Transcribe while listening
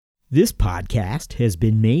This podcast has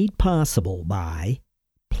been made possible by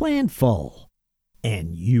Planful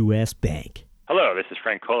and U.S. Bank. Hello, this is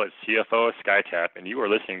Frank Collett, CFO of SkyTap, and you are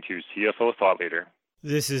listening to CFO Thought Leader.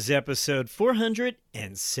 This is episode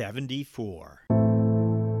 474.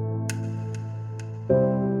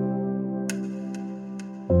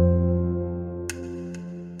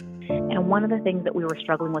 And one of the things that we were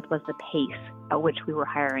struggling with was the pace at which we were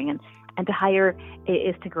hiring. And to hire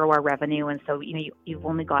is to grow our revenue. And so, you've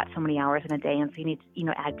only got so many hours in a day. And so you need to,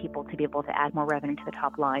 add people to be able to add more revenue to the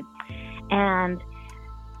top line. And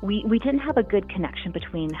we didn't have a good connection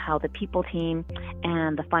between how the people team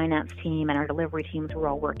and the finance team and our delivery teams were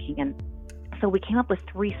all working. And so we came up with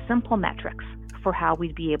 3 simple metrics for how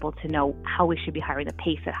we'd be able to know how we should be hiring, the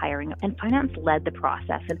pace at hiring. And finance led the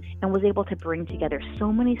process and was able to bring together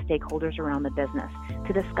so many stakeholders around the business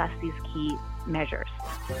to discuss these key measures.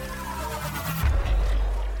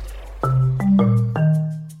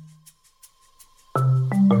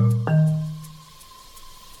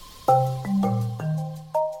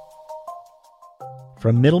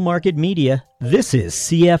 From Middle Market Media, this is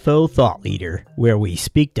CFO Thought Leader, where we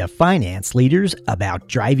speak to finance leaders about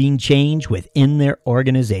driving change within their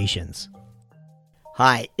organizations.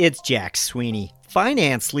 Hi, it's Jack Sweeney.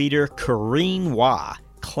 Finance leader Corinne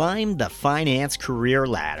climbed the finance career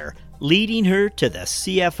ladder, leading her to the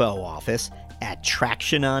CFO office at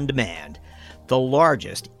Traction On Demand, the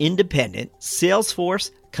largest independent Salesforce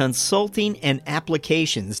consulting and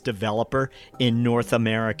applications developer in North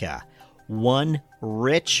America. One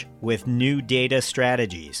rich with new data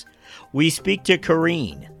strategies. We speak to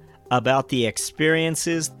Corinne about the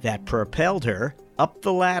experiences that propelled her up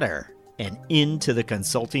the ladder and into the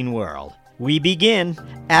consulting world. We begin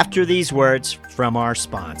after these words from our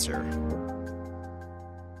sponsor.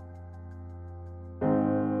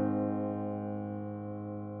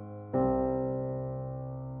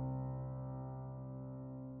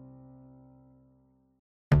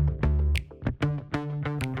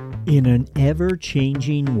 In an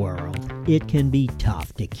ever-changing world, it can be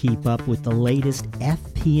tough to keep up with the latest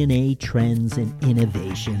FP&A trends and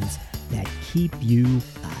innovations that keep you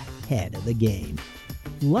ahead of the game.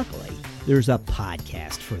 Luckily, there's a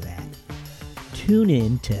podcast for that. Tune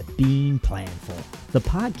in to Being Planful, the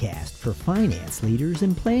podcast for finance leaders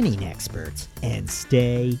and planning experts, and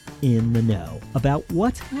stay in the know about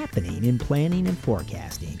what's happening in planning and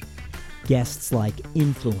forecasting. Guests like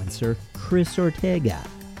influencer Chris Ortega,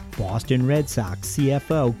 Boston Red Sox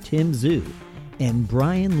CFO Tim Zhu, and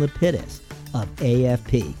Brian Lapidus of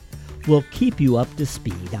AFP will keep you up to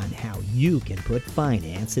speed on how you can put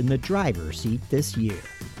finance in the driver's seat this year.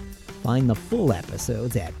 Find the full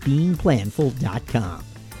episodes at beingplanful.com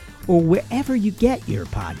or wherever you get your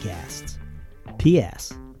podcasts.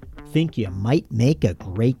 P.S. Think you might make a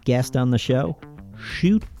great guest on the show?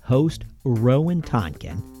 Shoot host Rowan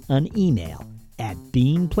Tonkin an email at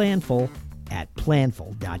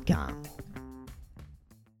beingplanful@planful.com.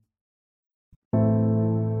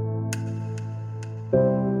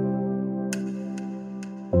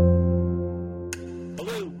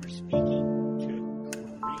 Hello, we're speaking to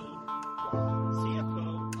Corinne, CFO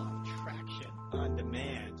of Traction On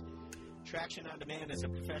Demand. Traction On Demand is a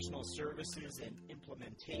professional services and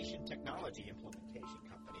technology implementation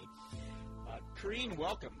company. Corinne,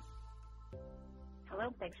 welcome.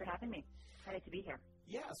 Hello, thanks for having me. Excited to be here.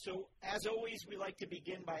 Yeah, so as always, we like to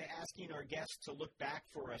begin by asking our guests to look back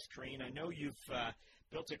for us, Corinne. I know you've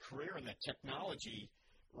built a career in the technology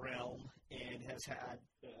realm and has had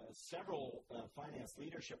several finance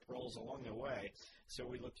leadership roles along the way, so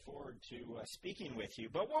we look forward to speaking with you.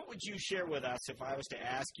 But what would you share with us if I was to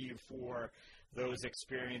ask you for those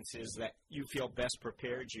experiences that you feel best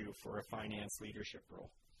prepared you for a finance leadership role?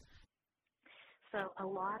 So a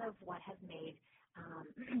lot of what has made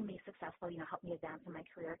me successful, helped me advance in my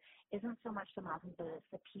career, isn't so much the mountains, but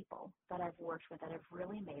it's the people that I've worked with that have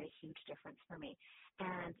really made a huge difference for me.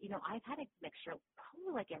 And, I've had a mixture,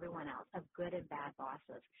 probably like everyone else, of good and bad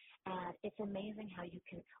bosses. And it's amazing how you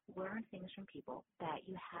can learn things from people that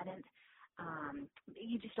you hadn't,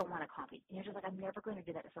 you just don't want to copy. And you're just like, I'm never going to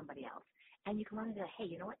do that to somebody else. And you can learn that, hey,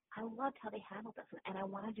 you know what? I loved how they handled this, and I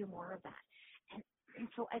want to do more of that. And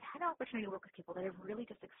so I've had an opportunity to work with people that have really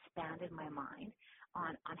just expanded my mind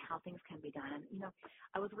on how things can be done. And,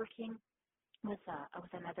 I was working with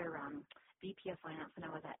another VP of finance when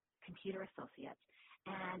I was at Computer Associates,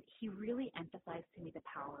 and he really emphasized to me the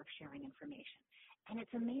power of sharing information. And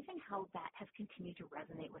it's amazing how that has continued to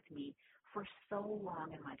resonate with me for so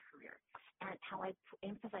long in my career, and how I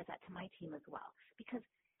emphasize that to my team as well. Because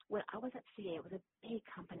when I was at CA, it was a big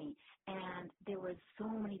company, and there was so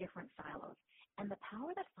many different silos. And the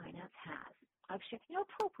power that finance has sharing,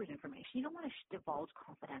 appropriate information. You don't want to divulge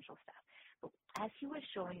confidential stuff. But as he was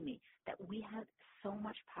showing me that we had so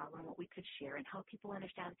much power in what we could share and how people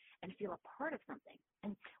understand and feel a part of something,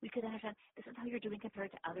 and we could understand this is how you're doing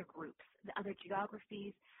compared to other groups, the other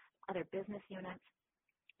geographies, other business units.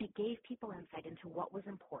 It gave people insight into what was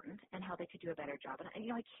important and how they could do a better job. And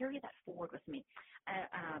I carry that forward with me.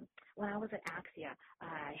 When I was at Axia,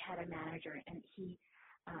 I had a manager, and he,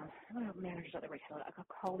 I don't know, managers are the right title, a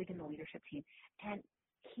colleague in the leadership team, and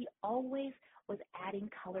he always was adding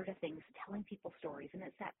color to things, telling people stories. And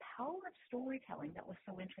it's that power of storytelling that was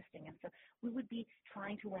so interesting. And so we would be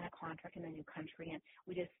trying to win a contract in a new country, and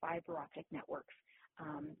we did fiber optic networks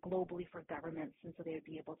globally for governments, and so they would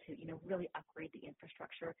be able to, really upgrade the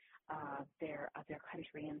infrastructure of their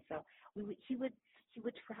country. And so he would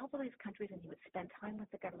travel to these countries, and he would spend time with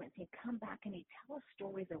the government. And he'd come back and he'd tell us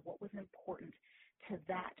stories of what was important to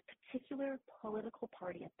that particular political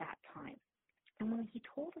party at that time. And when he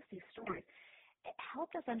told us these stories, it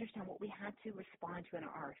helped us understand what we had to respond to in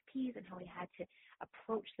our RFPs and how we had to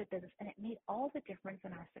approach the business. And it made all the difference in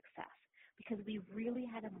our success because we really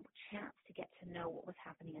had a chance to get to know what was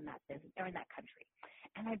happening in that business or in that country.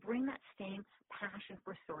 And I bring that same passion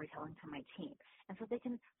for storytelling to my team. And so they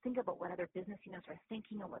can think about what other business units are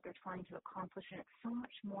thinking and what they're trying to accomplish. And it's so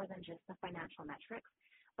much more than just the financial metrics,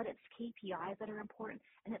 but it's KPIs that are important,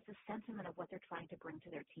 and it's the sentiment of what they're trying to bring to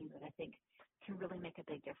their team that I think can really make a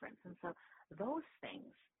big difference. And so those things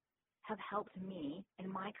have helped me in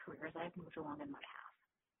my career as I've moved along in my path.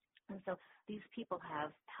 And so these people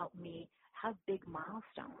have helped me have big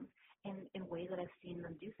milestones in ways that I've seen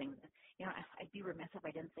them do things. I'd be remiss if I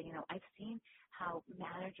didn't say, I've seen how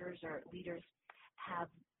managers or leaders have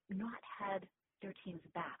not had their teams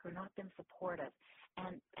back or not been supportive.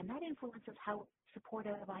 And that influences how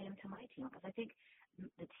supportive I am to my team, because I think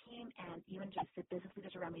the team and even just the business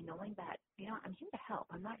leaders around me knowing that, I'm here to help.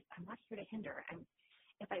 I'm not here to hinder.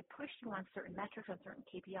 If I push you on certain metrics, on certain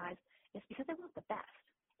KPIs, it's because I want the best.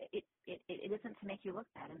 It isn't to make you look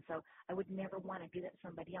bad. And so I would never want to do that to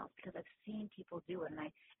somebody else because I've seen people do it, and I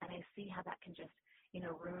see how that can just,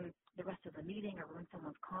 ruin the rest of the meeting or ruin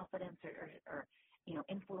someone's confidence or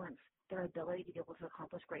influence their ability to be able to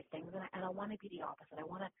accomplish great things. And I want to be the opposite. I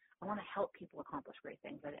want to help people accomplish great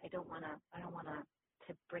things. I don't want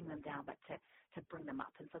to bring them down, but to bring them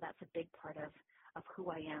up. And so that's a big part of who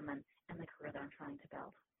I am and the career that I'm trying to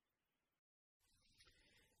build.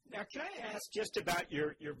 Now, can I ask just about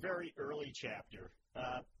your very early chapter?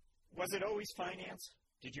 Was it always finance?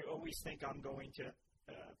 Did you always think I'm going to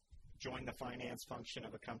join the finance function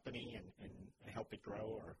of a company and help it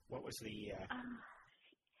grow, or what was the?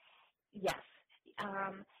 Yes.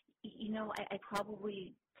 I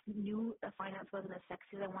probably knew finance wasn't as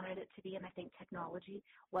sexy as I wanted it to be, and I think technology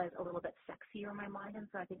was a little bit sexier in my mind, and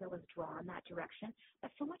so I think I was drawn that direction.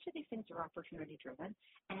 But so much of these things are opportunity-driven,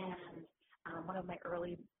 and one of my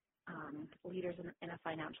early leaders in a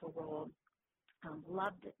financial role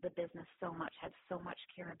loved the business so much, had so much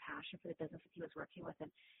care and passion for the business that he was working with, and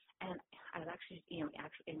I was actually in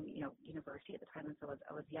university at the time, and so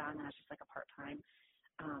I was young, and I was just like a part-time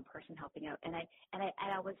person helping out, and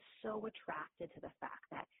I was so attracted to the fact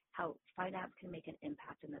that how finance can make an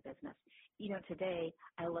impact in the business. Today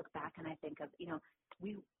I look back and I think of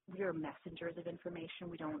we are messengers of information.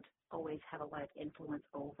 We don't always have a lot of influence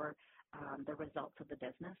over the results of the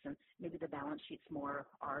business, and maybe the balance sheet's more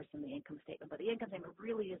ours than the income statement, but the income statement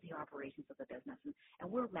really is the operations of the business, and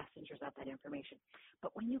we're messengers of that information.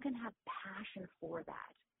 But when you can have passion for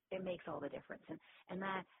that, it makes all the difference. And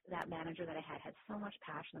that manager that I had so much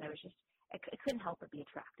passion that I couldn't help but be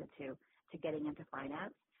attracted to getting into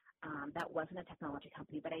finance. That wasn't a technology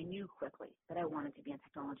company, but I knew quickly that I wanted to be in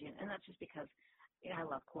technology, and that's just because I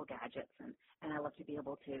love cool gadgets and I love to be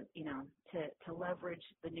able to to leverage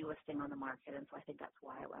the newest thing on the market, and so I think that's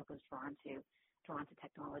why I was drawn to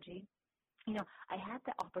technology. I had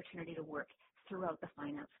the opportunity to work throughout the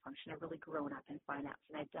finance function. I've really grown up in finance,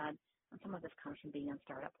 and I've done. And some of this comes from being in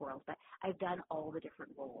startup world, but I've done all the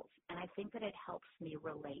different roles. And I think that it helps me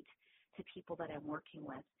relate to people that I'm working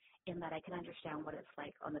with in that I can understand what it's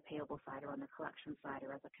like on the payable side or on the collection side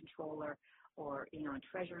or as a controller or, on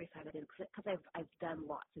treasury side of it, because I've done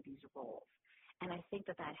lots of these roles. And I think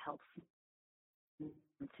that helps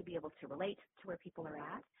to be able to relate to where people are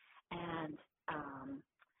at. And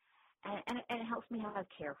it helps me have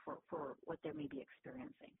care for what they may be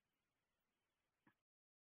experiencing.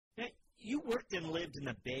 Now, you worked and lived in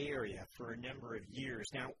the Bay Area for a number of years.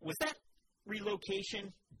 Now, was that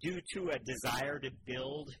relocation due to a desire to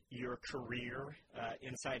build your career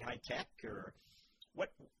inside high tech, or what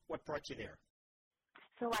brought you there?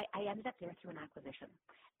 So I ended up there through an acquisition,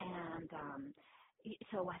 And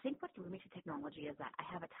so I think what drew me to technology is that I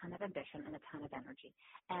have a ton of ambition and a ton of energy.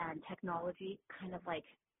 And technology kind of like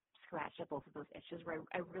scratched at both of those itches where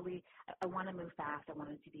I want to move fast. I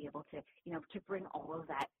wanted to be able to, to bring all of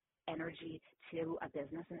that energy to a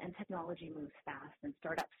business. And technology moves fast, and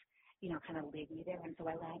startups, kind of lead me there. And so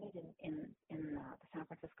I landed in the San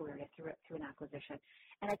Francisco area through an acquisition.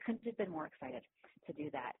 And I couldn't have been more excited to do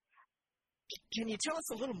that. Can you tell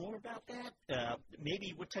us a little more about that?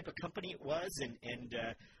 Maybe what type of company it was and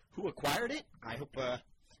who acquired it? I hope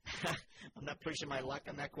I'm not pushing my luck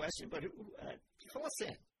on that question, but fill us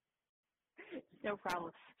in. No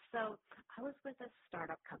problem. So I was with a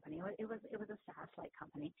startup company. It was a SaaS-like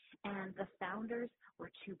company, and the founders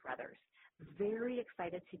were two brothers, very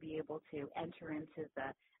excited to be able to enter into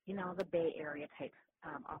the Bay Area type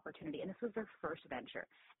opportunity. And this was their first venture,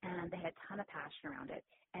 and they had a ton of passion around it.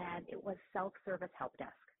 And it was self-service help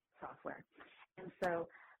desk software. And so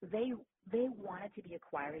they wanted to be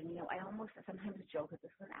acquired. And, I almost sometimes joke that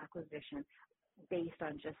this is an acquisition based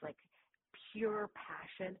on just like pure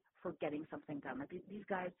passion for getting something done. Like these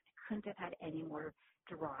guys couldn't have had any more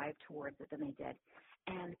drive towards it than they did.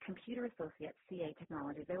 And Computer Associates, CA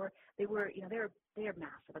Technologies, they are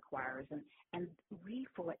massive acquirers, and we,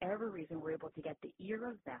 for whatever reason, were able to get the ear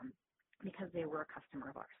of them because they were a customer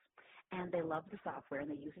of ours. And they loved the software,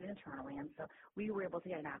 and they used it internally. And so we were able to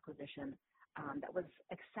get an acquisition that was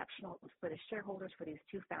exceptional for the shareholders, for these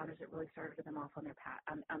two founders. It really started them off on their path,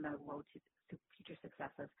 on their road to future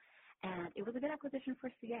successes. And it was a good acquisition for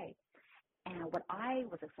CA. And what I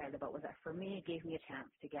was excited about was that for me, it gave me a chance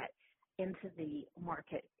to get into the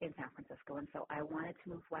market in San Francisco. And so I wanted to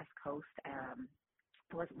move West Coast. I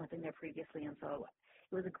wasn't living there previously, and so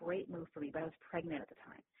it was a great move for me, but I was pregnant at the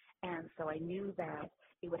time. And so I knew that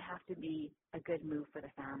it would have to be a good move for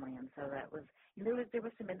the family. And so that was, there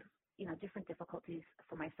was some, different difficulties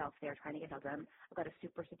for myself there trying to get it all done. I've got a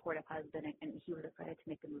super supportive husband, and he was excited to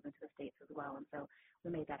make the move into the States as well. And so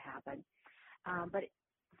we made that happen. But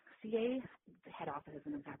CA head office is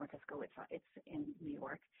in San Francisco. It's in New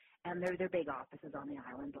York, and they're big offices on the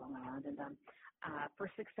island, Long Island. And for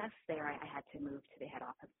success there, I had to move to the head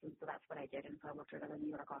office, and so that's what I did. And so I worked out of the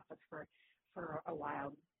New York office for a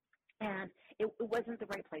while, and it wasn't the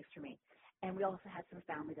right place for me. And we also had some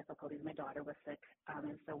family difficulties. My daughter was sick,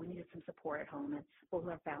 and so we needed some support at home. And both of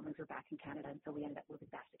our families were back in Canada, and so we ended up moving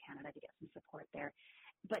back to Canada to get some support there.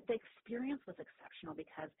 But the experience was exceptional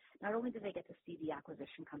because not only did I get to see the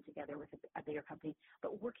acquisition come together with a bigger company,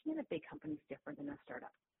 but working in a big company is different than a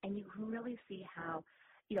startup. And you can really see how,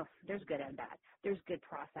 there's good and bad. There's good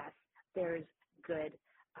process. There's good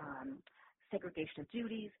segregation of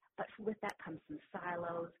duties, but with that comes some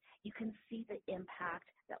silos. You can see the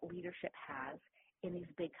impact that leadership has in these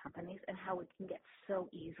big companies and how it can get so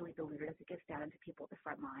easily diluted as it gets down into people at the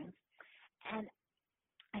front lines. And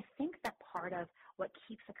I think that part of what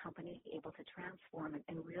keeps a company able to transform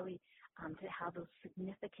and really to have those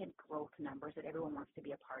significant growth numbers that everyone wants to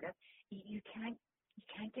be a part of, you can't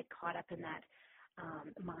get caught up in that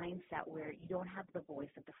mindset where you don't have the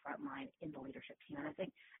voice of the front line in the leadership team. And I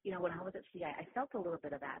think, when I was at CI, I felt a little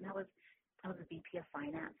bit of that. And I was a VP of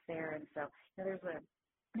finance there. And so there's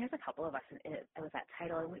a couple of us with that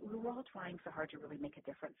title, and we were all trying so hard to really make a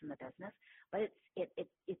difference in the business. But it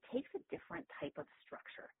takes a different type of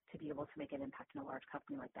structure to be able to make an impact in a large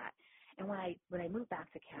company like that. And when I moved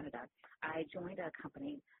back to Canada, I joined a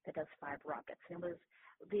company that does fiber optics. And it was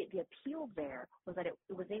the appeal there was that it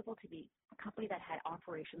was able to be a company that had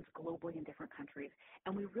operations globally in different countries,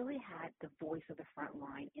 and we really had the voice of the front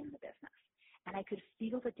line in the business. And I could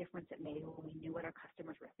feel the difference it made when we knew what our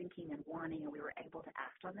customers were thinking and wanting, and we were able to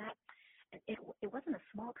act on that. It wasn't a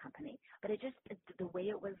small company, but the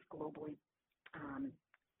way it was globally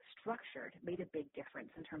structured made a big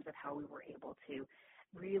difference in terms of how we were able to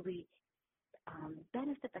really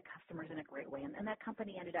benefit the customers in a great way. And that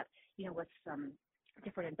company ended up, with some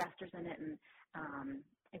different investors in it, and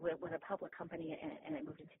it was a public company, and it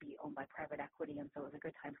moved into be owned by private equity, and so it was a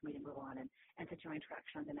good time for me to move on and to join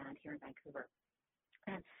Traction on Demand here in Vancouver.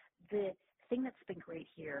 And the thing that's been great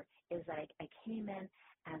here is that I came in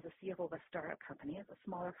as a CFO of a startup company. It's a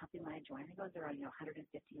smaller company when I joined. I think it was around 150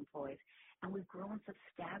 employees, and we've grown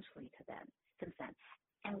substantially since then.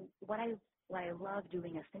 And what I love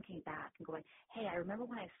doing is thinking back and going, hey, I remember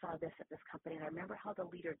when I saw this at this company, and I remember how the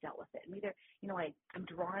leader dealt with it. And either, I'm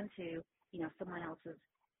drawn to, someone else's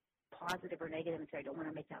positive or negative and say, I don't want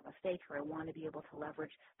to make that mistake, or I want to be able to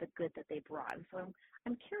leverage the good that they brought. And so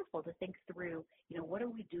I'm careful to think through, what are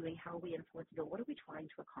we doing? How are we influencing? What are we trying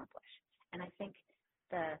to accomplish? And I think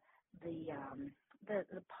the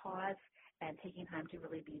pause and taking time to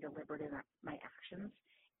really be deliberate in my actions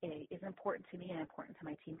is important to me and important to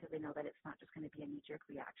my team because they know that it's not just going to be a knee-jerk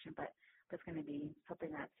reaction, but it's going to be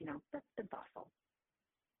something that's, that's been thoughtful.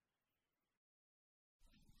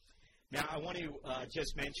 Now, I want to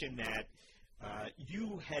just mention that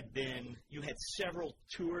you had several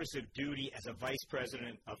tours of duty as a vice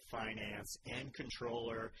president of finance and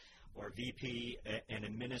controller or VP and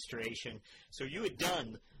administration. So you had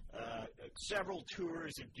done several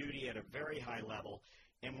tours of duty at a very high level.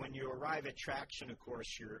 And when you arrive at Traction, of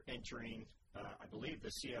course, you're entering, I believe,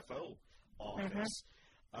 the CFO office.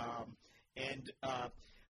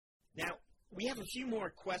 Now, we have a few more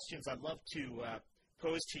questions I'd love to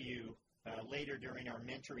pose to you later during our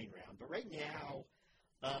mentoring round. But right now,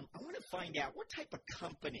 I want to find out what type of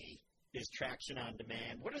company is Traction On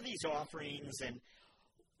Demand? What are these offerings, and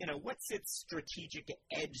what's its strategic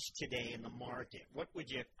edge today in the market? What would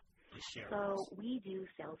you share with us? So we do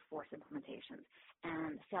Salesforce implementations,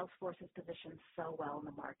 and Salesforce is positioned so well in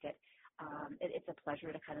the market. It's a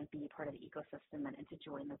pleasure to kind of be part of the ecosystem and to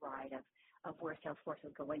join the ride of where Salesforce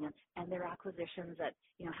is going. And their acquisitions that,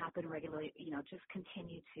 happen regularly, just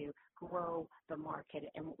continue to grow the market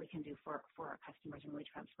and what we can do for our customers and really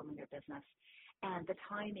transforming their business. And the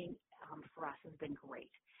timing for us has been great.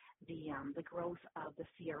 The growth of the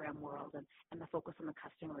CRM world and the focus on the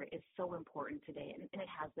customer is so important today, and it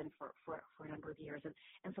has been for a number of years.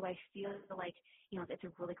 And so I feel like, it's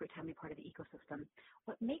a really great time to be part of the ecosystem.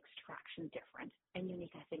 What makes Traction different and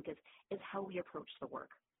unique, I think, is how we approach the work.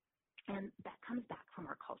 And that comes back from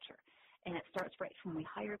our culture. And it starts right from when we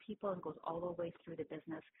hire people and goes all the way through the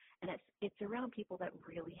business. And it's around people that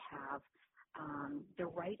really have the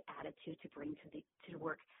right attitude to bring to the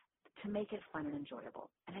work, to make it fun and enjoyable.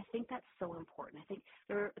 And I think that's so important. I think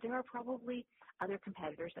there are probably other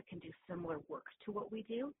competitors that can do similar work to what we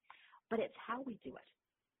do, but it's how we do it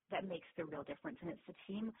that makes the real difference. And it's the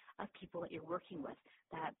team of people that you're working with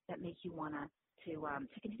that make you want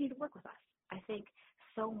to continue to work with us. I think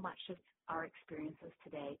so much of our experiences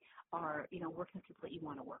today are, working with people that you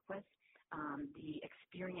want to work with. The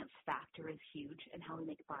experience factor is huge in how we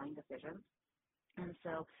make buying decisions. And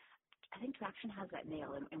so I think Traction has that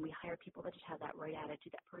nailed, and we hire people that just have that right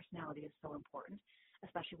attitude. That personality is so important,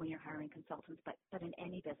 especially when you're hiring consultants, but in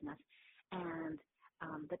any business. And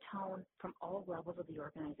the tone from all levels of the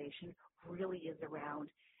organization really is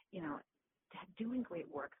around, doing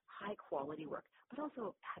great work, high quality work, but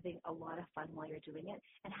also having a lot of fun while you're doing it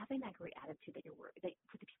and having that great attitude for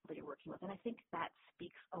the people that you're working with. And I think that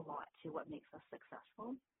speaks a lot to what makes us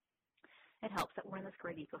successful. It helps that we're in this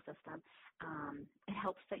great ecosystem. It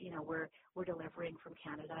helps that, we're delivering from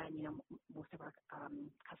Canada, and, most of our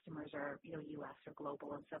customers are, U.S. or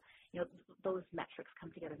global. And so, those metrics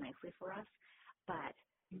come together nicely for us. But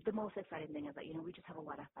the most exciting thing is that, we just have a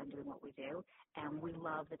lot of fun doing what we do, and we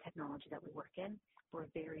love the technology that we work in. We're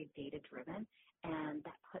very data-driven, and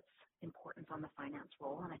that puts importance on the finance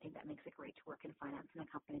role, and I think that makes it great to work in finance in a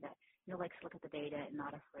company that, likes to look at the data and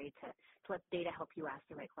not afraid to let data help you ask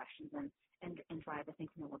the right questions and drive the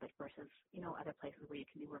thinking a little bit versus, other places where you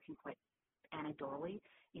can be working quite anecdotally.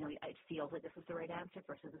 It feels like this is the right answer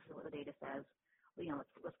versus this is what the data says.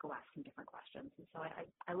 Let's go ask some different questions. And so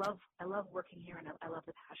I love working here, and I love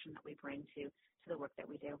the passion that we bring to the work that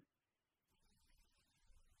we do.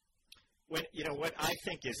 What I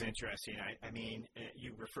think is interesting, I mean,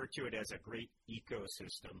 you refer to it as a great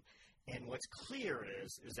ecosystem, and what's clear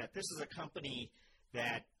is that this is a company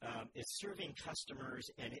that is serving customers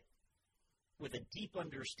and with a deep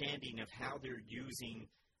understanding of how they're using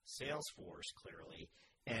Salesforce, clearly,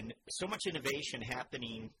 and so much innovation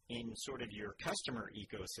happening in sort of your customer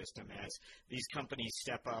ecosystem as these companies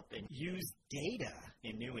step up and use data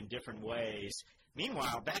in new and different ways.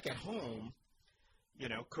 Meanwhile, back at home,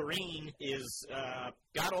 Corinne is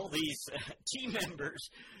got all these team members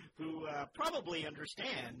who probably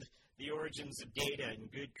understand the origins of data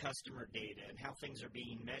and good customer data and how things are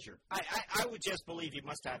being measured. I would just believe you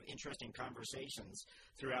must have interesting conversations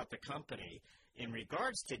throughout the company in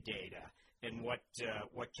regards to data and what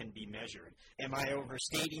can be measured. Am I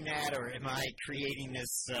overstating that, or am I creating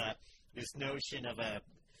this notion of a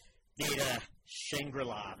data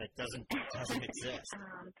Shangri-La that doesn't exist?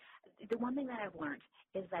 The one thing that I've learned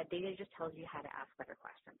is that data just tells you how to ask better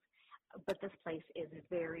questions. But this place is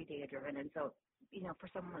very data-driven, and so, for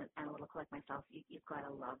someone analytical like myself, you've got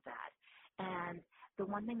to love that. And the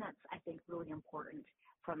one thing that's, I think, really important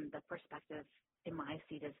from the perspective in my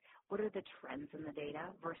seat is what are the trends in the data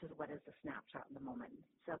versus what is the snapshot in the moment.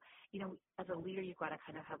 So, as a leader, you've got to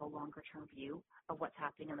kind of have a longer-term view of what's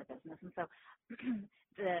happening in the business. And so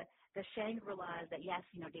the Shangri-La is that, yes,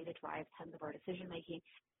 data drives tons of our decision-making.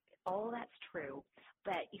 all that's true,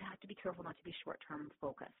 but you have to be careful not to be short-term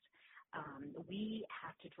focused. We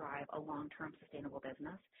have to drive a long-term sustainable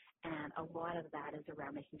business, and a lot of that is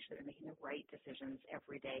around making sure they're making the right decisions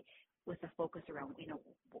every day with a focus around,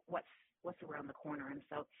 what's around the corner. And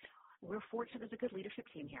so we're fortunate there's a good leadership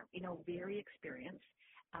team here, very experienced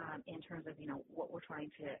in terms of, what we're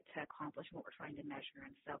trying to accomplish and what we're trying to measure.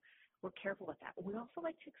 And so we're careful with that. We also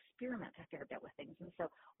like to experiment a fair bit with things. And so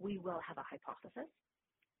we will have a hypothesis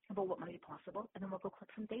about what might be possible, and then we'll go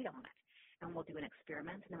collect some data on it. And we'll do an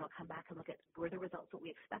experiment, and then we'll come back and look at were the results that we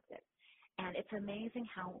expected. And it's amazing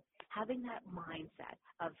how having that mindset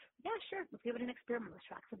of, yeah, sure, let's give it an experiment, let's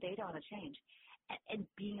track some data on a change, and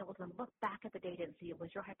being able to look back at the data and see, was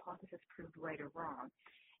your hypothesis proved right or wrong?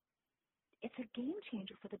 It's a game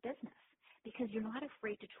changer for the business because you're not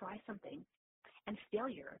afraid to try something, and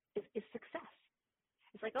failure is success.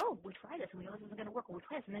 It's like, oh, we tried this, and we know this isn't going to work. Or we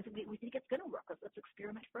tried this, and then we think it's going to work. Let's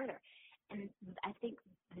experiment further. And I think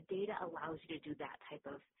the data allows you to do that type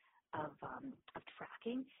of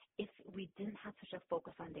tracking. If we didn't have such a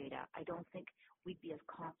focus on data, I don't think we'd be as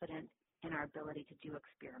confident in our ability to do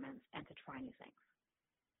experiments and to try new things.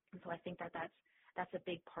 And so I think that's a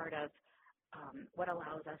big part of what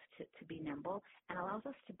allows us to be nimble and allows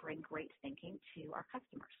us to bring great thinking to our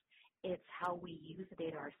customers. It's how we use the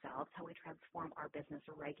data ourselves, how we transform our business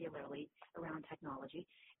regularly around technology,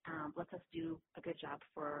 lets us do a good job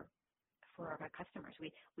for our customers.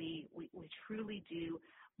 We truly do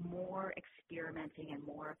more experimenting and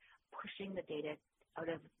more pushing the data out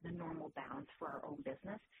of the normal bounds for our own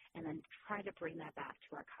business, and then try to bring that back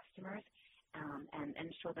to our customers and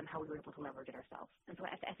show them how we were able to leverage it ourselves. And so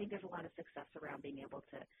I think there's a lot of success around being able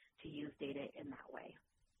to use data in that way.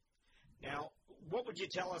 Now, what would you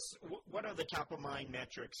tell us, what are the top of mind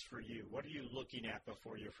metrics for you? What are you looking at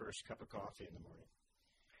before your first cup of coffee in the morning?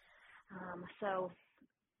 So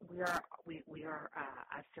we are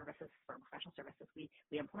as services, for professional services, we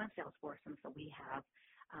implement Salesforce, and so we have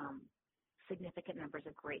significant numbers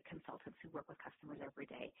of great consultants who work with customers every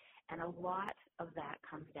day. And a lot of that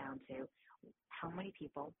comes down to how many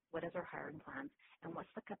people, what is our hiring plans, and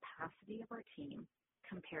what's the capacity of our team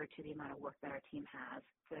compared to the amount of work that our team has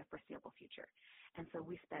for the foreseeable future. And so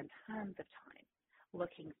we spend tons of time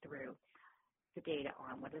looking through the data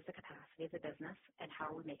on what is the capacity of the business and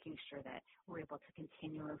how are we making sure that we're able to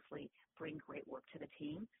continuously bring great work to the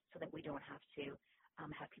team so that we don't have to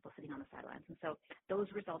have people sitting on the sidelines. And so those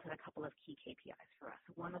result in a couple of key KPIs for us.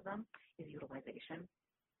 One of them is utilization.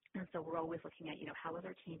 And so we're always looking at, how is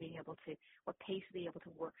our team being able to, what pace are they able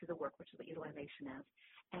to work through the work, which is what utilization is,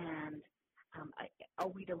 and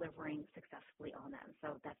are we delivering successfully on that? And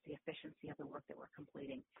so that's the efficiency of the work that we're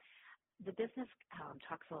completing. The business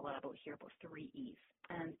talks a lot about here about 3 E's.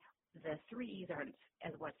 And the 3 E's aren't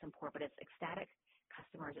as what's important, but it's ecstatic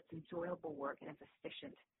customers, it's enjoyable work, and it's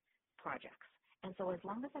efficient projects. And so as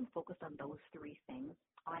long as I'm focused on those 3 things,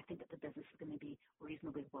 I think that the business is going to be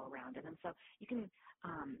reasonably well-rounded. And so you can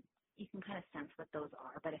kind of sense what those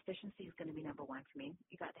are, but efficiency is going to be number 1 for me.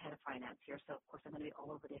 You got the head of finance here, so of course I'm going to be all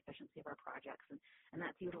over the efficiency of our projects, and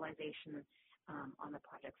that's utilization on the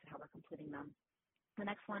projects and how we're completing them. The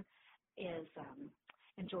next one is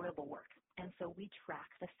enjoyable work, and so we track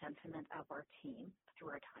the sentiment of our team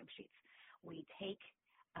through our timesheets. We take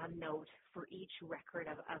a note for each record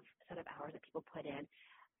of set of hours that people put in.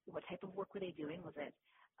 What type of work were they doing? Was it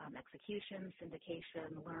execution,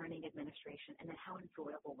 syndication, learning, administration, and then how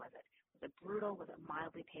enjoyable was it? Was it brutal? Was it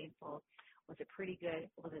mildly painful? Was it pretty good?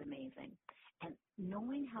 Was it amazing? And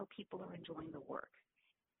knowing how people are enjoying the work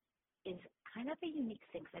is kind of a unique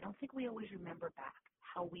thing, because I don't think we always remember back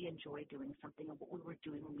how we enjoyed doing something and what we were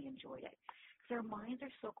doing when we enjoyed it. Because our minds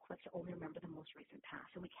are so quick to only remember the most recent past,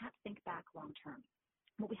 and we can't think back long term.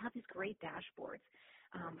 But we have these great dashboards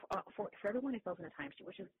for everyone who fills in a timesheet,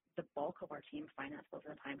 which is the bulk of our team. Finance fills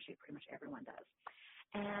in a timesheet, pretty much everyone does.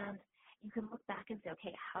 And you can look back and say,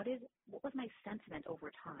 okay, what was my sentiment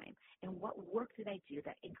over time? And what work did I do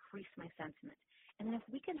that increased my sentiment? And then if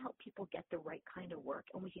we can help people get the right kind of work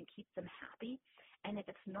and we can keep them happy, and if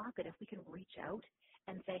it's not good, if we can reach out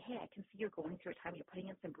and say, hey, I can see you're going through a time, you're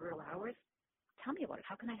putting in some brutal hours, tell me about it.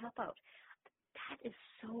 How can I help out? That is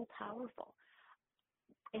so powerful.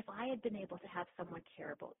 If I had been able to have someone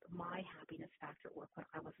care about my happiness factor at work when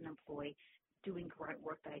I was an employee doing grunt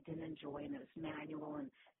work that I didn't enjoy and it was manual and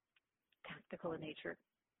tactical in nature,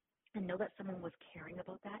 and know that someone was caring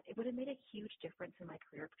about that, it would have made a huge difference in my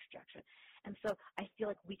career projection. And so I feel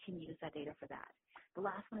like we can use that data for that. The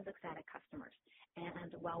last one is ecstatic customers.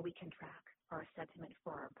 And while we can track our sentiment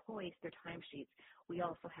for our employees, their timesheets, we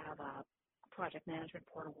also have a project management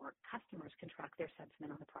portal where customers can track their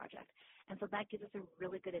sentiment on the project. And so that gives us a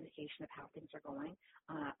really good indication of how things are going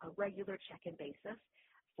on a regular check-in basis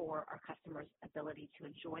for our customers' ability to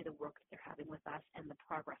enjoy the work that they're having with us and the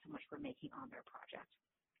progress in which we're making on their project.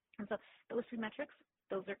 And so those three metrics,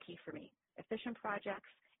 those are key for me: efficient projects,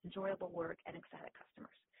 enjoyable work, and excited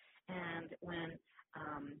customers. And when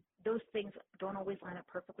those things don't always line up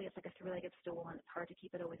perfectly, it's like a three-legged stool, and it's hard to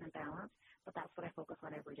keep it always in balance. But that's what I focus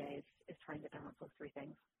on every day is trying to balance those three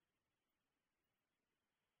things.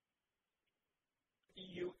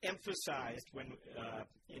 You emphasized when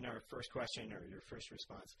in our first question or your first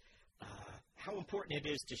response how important it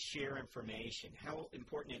is to share information, how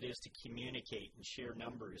important it is to communicate and share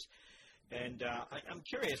numbers. And I'm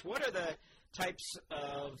curious, what are the types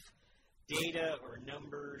of data or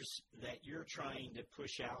numbers that you're trying to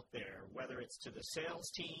push out there, whether it's to the sales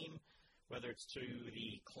team, whether it's to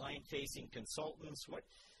the client-facing consultants? What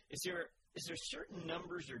is there certain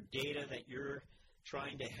numbers or data that you're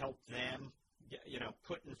trying to help them,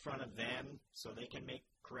 put in front of them so they can make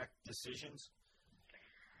correct decisions?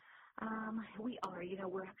 We are.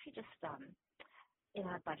 We're actually just in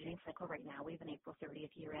a budgeting cycle right now. We have an April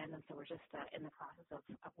 30th year end, and so we're just in the process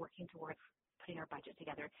of working towards putting our budget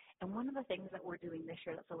together. And one of the things that we're doing this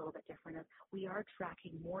year that's a little bit different is we are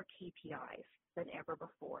tracking more KPIs than ever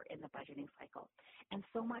before in the budgeting cycle. And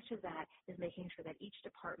so much of that is making sure that each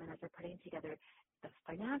department, as they're putting together the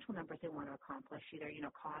financial numbers they want to accomplish, either,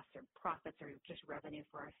 costs or profits or just revenue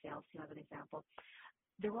for our sales team, as an example,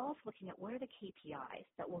 they're also looking at what are the KPIs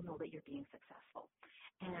that will know that you're being successful.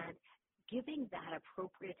 And giving that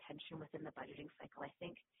appropriate attention within the budgeting cycle, I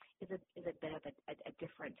think, is a bit of a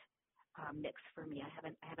different mix for me. I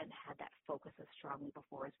haven't had that focus as strongly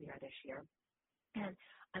before as we are this year. And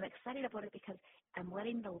I'm excited about it because I'm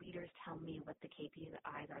letting the leaders tell me what the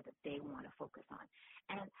KPIs are that they want to focus on.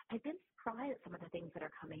 And I've been surprised at some of the things that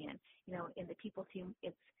are coming in. In the people team,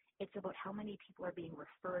 it's about how many people are being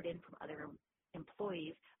referred in from other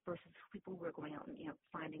employees versus people who are going out and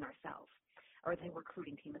finding ourselves, or the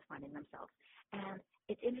recruiting team is finding themselves. And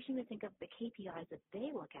it's interesting to think of the KPIs that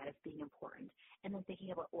they look at as being important, and then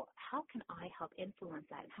thinking about, well, how can I help influence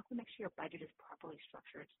that, and how can I make sure your budget is properly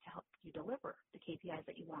structured to help you deliver the KPIs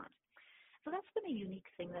that you want? So that's been a unique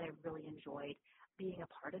thing that I've really enjoyed being a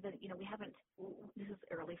part of it. This is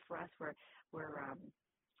early for us. We're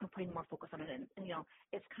putting more focus on it, and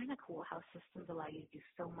it's kind of cool how systems allow you to do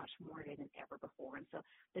so much more than ever before. And so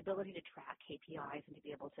the ability to track KPIs and to be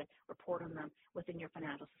able to report on them within your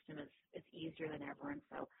financial system is easier than ever. And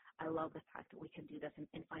so I love the fact that we can do this,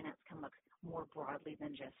 and finance can look more broadly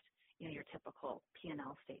than just your typical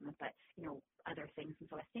P&L statement, but other things. And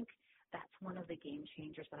so I think that's one of the game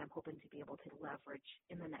changers that I'm hoping to be able to leverage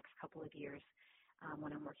in the next couple of years when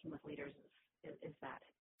I'm working with leaders is that.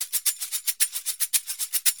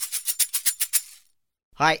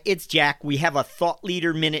 Hi, it's Jack. We have a Thought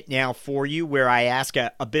Leader Minute now for you where I ask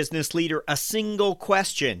a business leader a single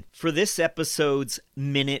question. For this episode's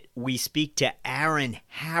minute, we speak to Aaron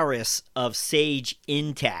Harris of Sage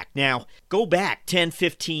Intacct. Now, go back 10,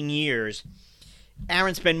 15 years.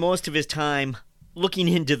 Aaron spent most of his time looking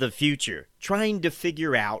into the future, trying to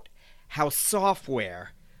figure out how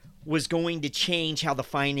software was going to change how the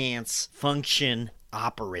finance function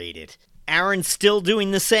operated. Aaron's still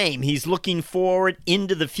doing the same. He's looking forward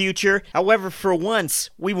into the future. However, for once,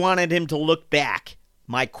 we wanted him to look back.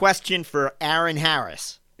 My question for Aaron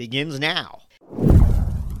Harris begins now.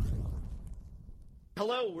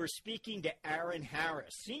 Hello, we're speaking to Aaron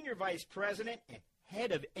Harris, Senior Vice President and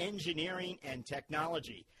Head of Engineering and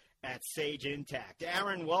Technology at Sage Intacct.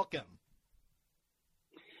 Aaron, welcome.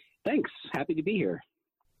 Thanks. Happy to be here.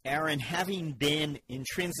 Aaron, having been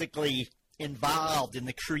intrinsically involved in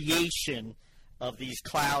the creation of these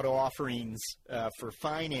cloud offerings for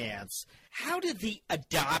finance, how did the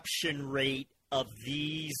adoption rate of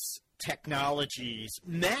these technologies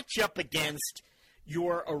match up against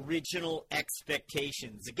your original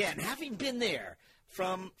expectations? Again, having been there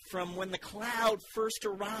from when the cloud first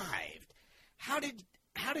arrived, how did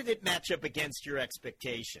it match up against your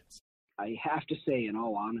expectations? I have to say, in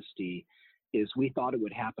all honesty, is we thought it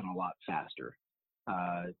would happen a lot faster.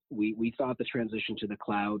 We thought the transition to the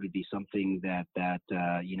cloud would be something that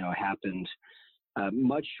happened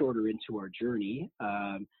much shorter into our journey.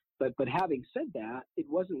 But having said that, it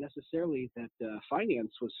wasn't necessarily that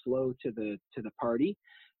finance was slow to the party.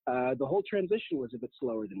 The whole transition was a bit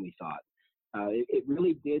slower than we thought. It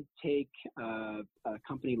really did take a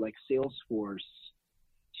company like Salesforce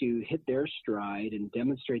to hit their stride and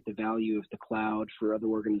demonstrate the value of the cloud for other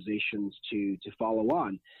organizations to follow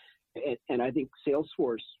on. and I think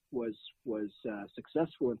Salesforce was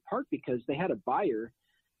successful in part because they had a buyer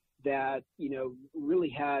that, really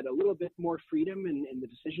had a little bit more freedom in the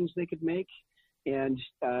decisions they could make, and,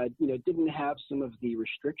 didn't have some of the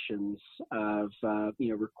restrictions of,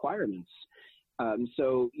 requirements.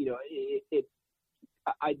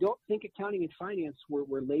 I don't think accounting and finance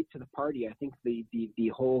were late to the party. I think the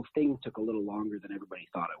whole thing took a little longer than everybody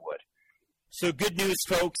thought it would. So good news,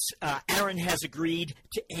 folks. Aaron has agreed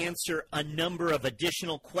to answer a number of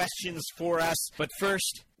additional questions for us. But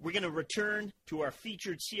first, we're going to return to our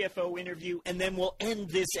featured CFO interview, and then we'll end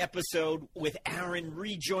this episode with Aaron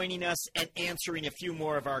rejoining us and answering a few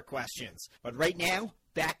more of our questions. But right now,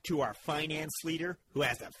 back to our finance leader who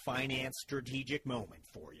has a finance strategic moment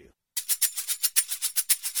for you.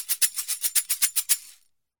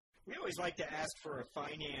 We always like to ask for a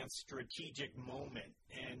finance strategic moment,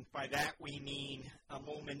 and by that we mean a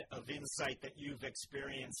moment of insight that you've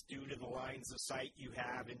experienced due to the lines of sight you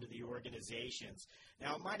have into the organizations.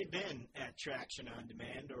 Now, it might have been at Traction On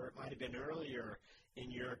Demand, or it might have been earlier in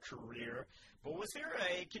your career, but was there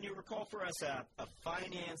can you recall for us a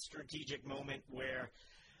finance strategic moment where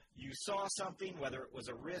you saw something, whether it was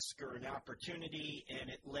a risk or an opportunity, and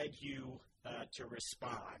it led you to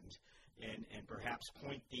respond? And perhaps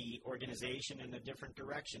point the organization in a different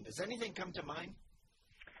direction. Does anything come to mind?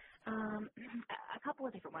 A couple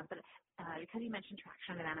of different ones, but because you mentioned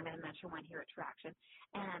Traction, and I'm going to mention one here at Traction.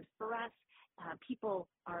 And for us, people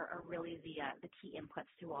are really the key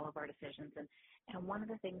inputs to all of our decisions. And one of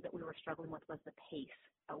the things that we were struggling with was the pace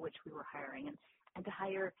at which we were hiring. And to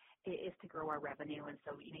hire is to grow our revenue. And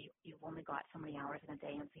so, you've only got so many hours in a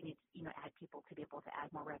day, and so you need to add people to be able to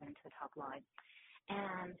add more revenue to the top line.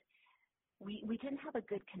 And we didn't have a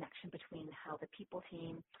good connection between how the people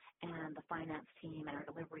team and the finance team and our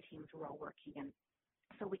delivery teams were all working. And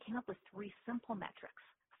so we came up with 3 simple metrics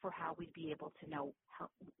for how we'd be able to know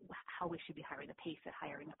how we should be hiring, the pace of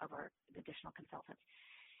hiring of our additional consultants.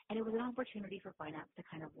 And it was an opportunity for finance to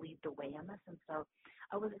kind of lead the way on this. And so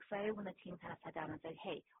I was excited when the team kind of sat down and said,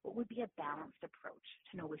 hey, what would be a balanced approach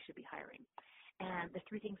to know we should be hiring? And the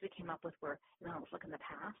 3 things we came up with were, let's look in the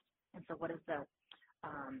past. And so what is the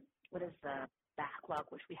backlog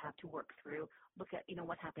which we have to work through? Look at,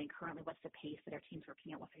 what's happening currently, what's the pace that our team's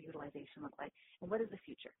working at, what's our utilization look like, and what is the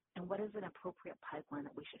future, and what is an appropriate pipeline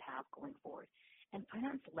that we should have going forward. And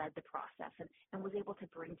finance led the process and was able to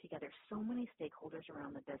bring together so many stakeholders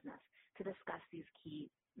around the business to discuss these key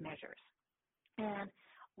measures. And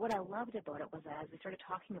what I loved about it was that as we started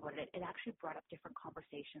talking about it, it actually brought up different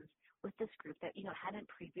conversations with this group that, hadn't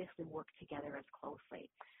previously worked together as closely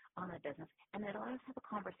on the business. And it allowed us to have a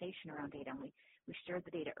conversation around data. And we shared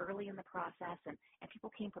the data early in the process, and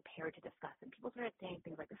people came prepared to discuss. And people started saying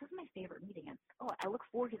things like, this is my favorite meeting, and I look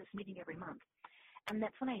forward to this meeting every month. And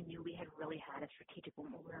that's when I knew we had really had a strategic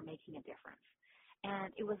moment where we were making a difference.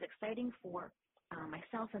 And it was exciting for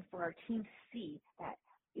myself and for our team to see that,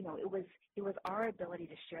 it was our ability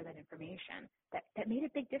to share that information that made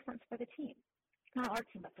a big difference for the team. Not our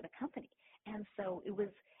team, but for the company. And so it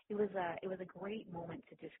was a great moment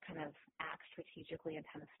to just kind of act strategically and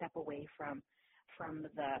kind of step away from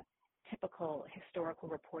the typical historical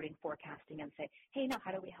reporting, forecasting, and say, hey, now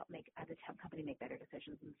how do we help the company make better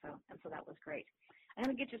decisions? And so that was great. I'm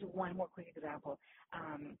going to give just one more quick example.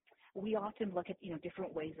 We often look at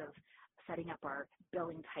different ways of setting up our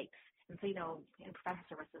billing types. And so, in professional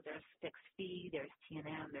services, there's fixed fee, there's T&M,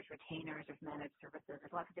 there's retainers, there's managed services.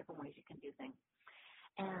 There's lots of different ways you can do things.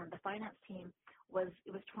 And the finance team was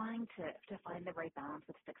trying to find the right balance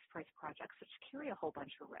with fixed price projects, which carry a whole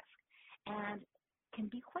bunch of risk and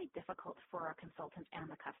can be quite difficult for our consultants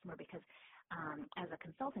and the customer because as a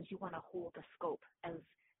consultant, you want to hold the scope as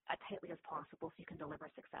tightly as possible so you can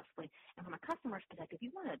deliver successfully. And from a customer's perspective,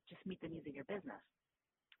 you want to just meet the needs of your business.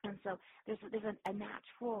 And so there's a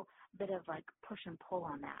natural bit of like push and pull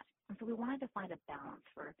on that. And so we wanted to find a balance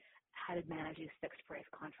for how to manage these fixed price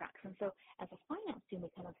contracts. And so as a finance team, we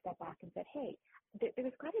kind of stepped back and said, hey,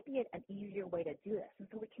 there's got to be an easier way to do this. And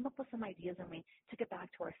so we came up with some ideas and we took it back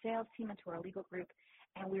to our sales team and to our legal group,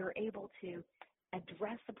 and we were able to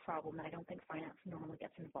address a problem that I don't think finance normally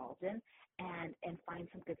gets involved in and find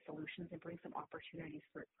some good solutions and bring some opportunities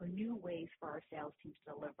for new ways for our sales team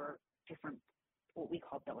to deliver different what we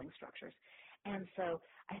call billing structures. And so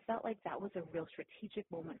I felt like that was a real strategic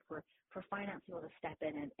moment for finance to be able to step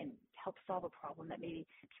in and help solve a problem that maybe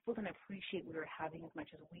people didn't appreciate we were having as much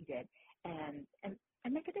as we did and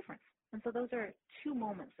make a difference. And so those are 2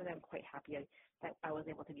 moments that I'm quite happy that I was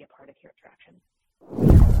able to be a part of here at Traction.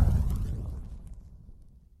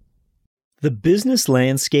 The business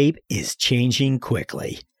landscape is changing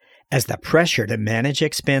quickly. As the pressure to manage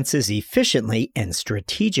expenses efficiently and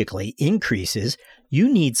strategically increases, you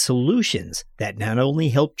need solutions that not only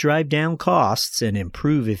help drive down costs and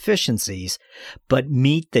improve efficiencies, but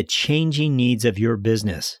meet the changing needs of your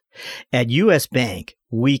business. At U.S. Bank,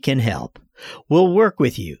 we can help. We'll work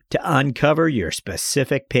with you to uncover your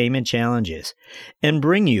specific payment challenges and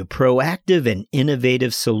bring you proactive and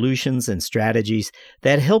innovative solutions and strategies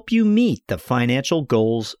that help you meet the financial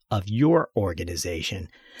goals of your organization.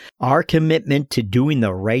 Our commitment to doing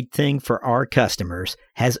the right thing for our customers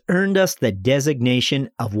has earned us the designation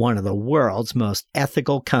of one of the world's most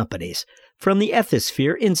ethical companies from the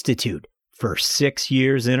Ethisphere Institute for 6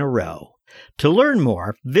 years in a row. To learn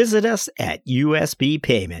more, visit us at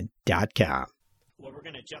usbpayment.com. Well, we're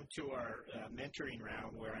going to jump to our mentoring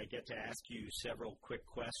round where I get to ask you several quick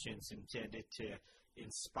questions intended to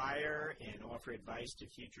inspire and offer advice to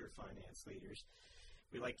future finance leaders.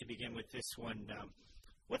 We like to begin with this one.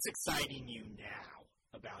 What's exciting you now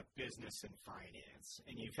about business and finance?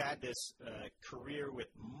 And you've had this career with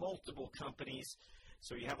multiple companies,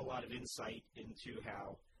 so you have a lot of insight into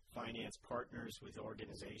how finance partners with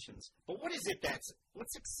organizations. But what is it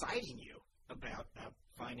what's exciting you about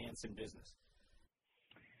finance and business?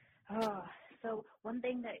 So one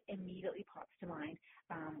thing that immediately pops to mind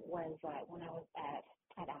was when I was at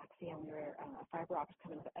Axiom, we were fiber optics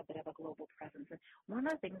kind of a bit of a global presence. And one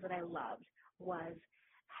of the things that I loved was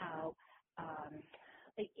how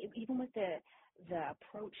even with the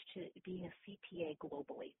approach to being a CPA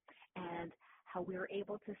globally and how we were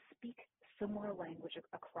able to speak similar language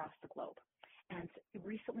across the globe. And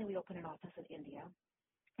recently we opened an office in India,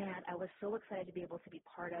 and I was so excited to be able to be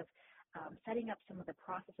part of setting up some of the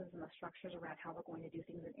processes and the structures around how we're going to do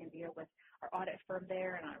things in India with our audit firm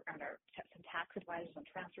there and some tax advisors on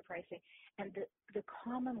transfer pricing. And the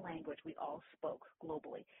common language we all spoke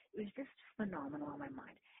globally, it was just phenomenal on my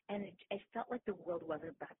mind. And it felt like the world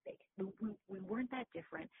wasn't that big. We weren't that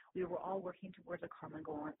different. We were all working towards a common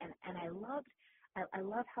goal. And I love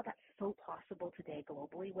how that's so possible today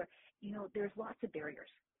globally, where, there's lots of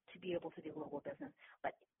barriers to be able to do global business.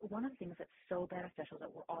 But one of the things that's so beneficial is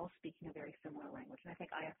that we're all speaking a very similar language. And I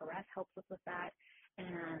think IFRS helps us with that.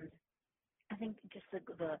 And I think just the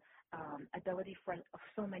ability for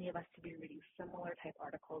so many of us to be reading similar type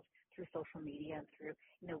articles through social media and through,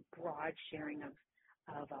 broad sharing of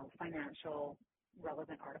financial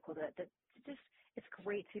relevant articles, it's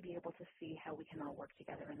great to be able to see how we can all work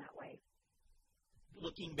together in that way.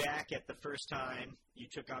 Looking back at the first time you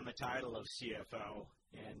took on the title of CFO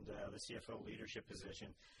and the CFO leadership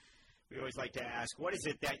position, we always like to ask, what is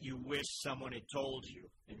it that you wish someone had told you?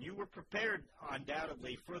 And you were prepared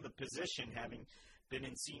undoubtedly for the position, having been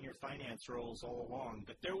in senior finance roles all along.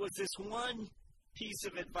 But there was this one piece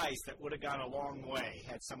of advice that would have gone a long way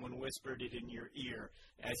had someone whispered it in your ear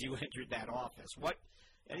as you entered that office.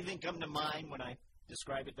 Anything come to mind when I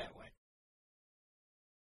describe it that way?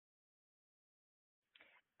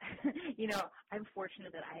 I'm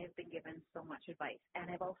fortunate that I have been given so much advice,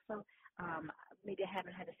 and I've also, maybe I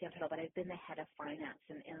haven't had a CFO title, but I've been the head of finance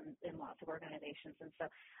in lots of organizations, and so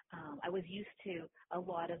I was used to a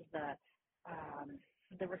lot of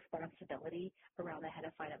the responsibility around the head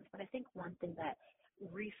of finance. But I think one thing that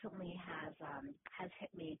recently has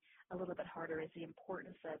hit me a little bit harder is the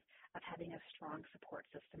importance of having a strong support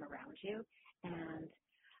system around you. And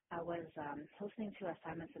I was listening to a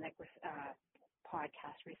Simon Sinek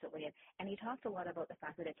podcast recently, and he talked a lot about the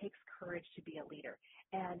fact that it takes courage to be a leader,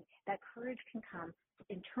 and that courage can come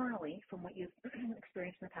internally from what you've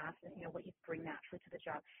experienced in the past and what you bring naturally to the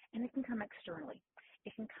job, and it can come externally.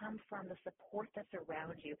 It can come from the support that's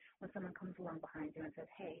around you when someone comes along behind you and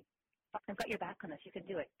says, "Hey, I've got your back on this. You can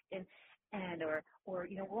do it," or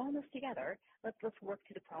we're all in this together. Let's work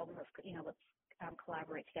through the problem. Let's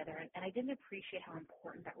collaborate together. And I didn't appreciate how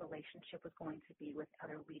important that relationship was going to be with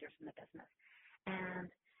other leaders in the business. And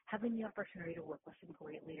having the opportunity to work with some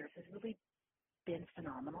great leaders has really been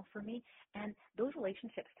phenomenal for me. And those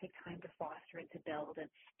relationships take time to foster and to build. And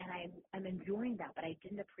I'm enjoying that, but I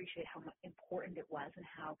didn't appreciate how important it was and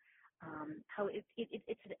how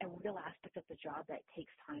it's a real aspect of the job that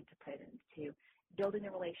takes time to put into building the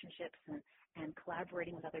relationships and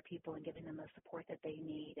collaborating with other people and giving them the support that they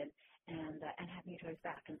need and having each other's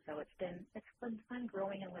back. And so it's been fun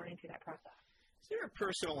growing and learning through that process. Is there a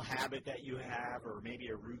personal habit that you have or maybe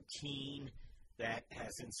a routine that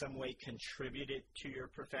has in some way contributed to your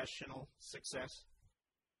professional success?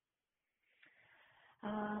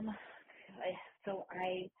 So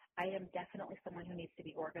I am definitely someone who needs to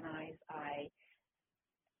be organized. I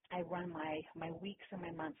run my weeks and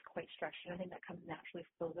my months quite structured. I think that comes naturally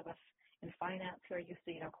for those of us in finance, we're used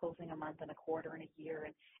to, closing a month and a quarter and a year,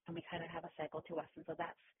 and we kind of have a cycle to us. And so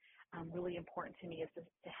that's really important to me, is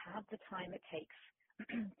to have the time it takes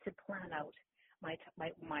to plan out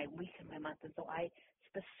my week and my month. And so I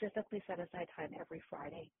specifically set aside time every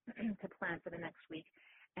Friday to plan for the next week.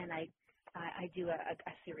 And I do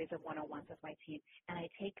a series of one-on-ones with my team, and I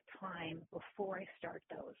take time before I start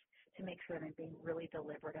those to make sure that I'm being really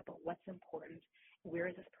deliberate about what's important, where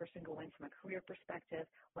is this person going from a career perspective,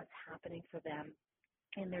 what's happening for them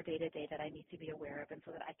in their day-to-day that I need to be aware of, and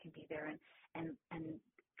so that I can be there and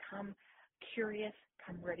come curious,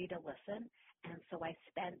 come ready to listen. And so I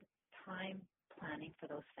spend time planning for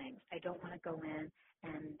those things. I don't want to go in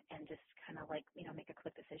and just kind of make a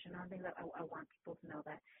quick decision on things. I want people to know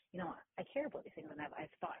that, I care about these things, and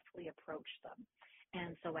I've thoughtfully approached them.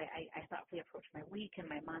 And so I thoughtfully approach my week and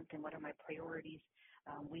my month and what are my priorities.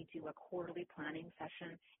 We do a quarterly planning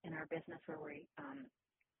session in our business where we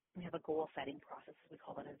have a goal setting process. We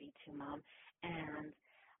call it a V2 Mom. And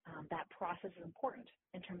that process is important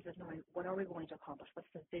in terms of knowing what are we going to accomplish, what's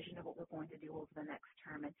the vision of what we're going to do over the next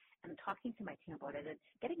term, and talking to my team about it and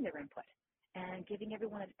getting their input and giving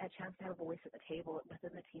everyone a chance to have a voice at the table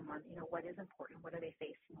within the team on, what is important, what are they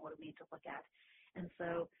facing, what do we need to look at. And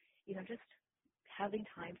so, just having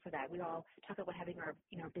time for that. We all talk about having our,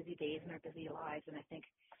 busy days and our busy lives, and I think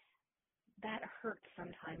that hurts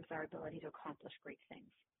sometimes our ability to accomplish great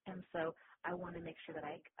things. And so I want to make sure that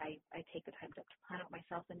I take the time to plan out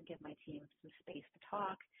myself and give my team some space to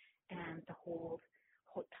talk and to hold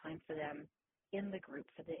time for them in the group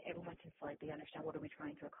so that everyone can feel like they understand what are we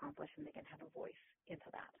trying to accomplish, and they can have a voice into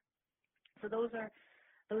that. So those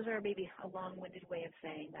are maybe a long-winded way of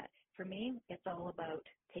saying that for me, it's all about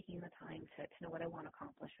taking the time to know what I want to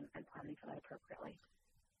accomplish and planning for that appropriately.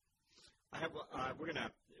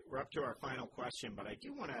 We're up to our final question, but I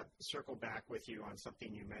do want to circle back with you on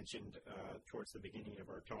something you mentioned towards the beginning of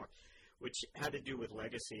our talk, which had to do with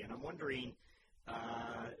legacy. And I'm wondering,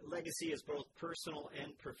 legacy is both personal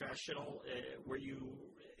and professional.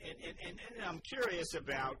 And I'm curious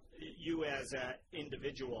about you as an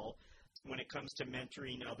individual when it comes to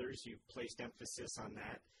mentoring others. You've placed emphasis on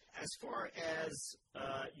that. As far as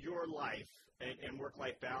your life and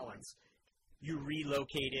work-life balance, you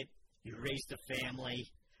relocated. You raised a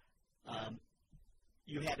family.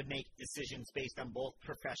 You had to make decisions based on both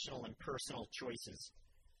professional and personal choices.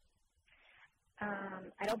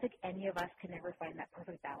 I don't think any of us can ever find that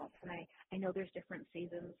perfect balance. And I know there's different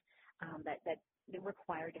seasons that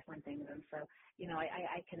require different things. And so,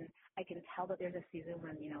 I can tell that there's a season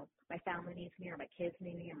when, my family needs me, or my kids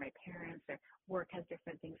need me, or my parents, or work has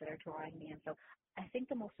different things that are drawing me. And so I think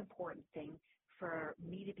the most important thing for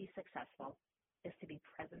me to be successful is to be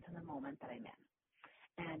present in the moment that I'm in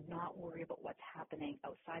and not worry about what's happening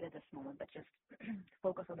outside of this moment, but just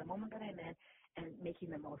focus on the moment that I'm in and making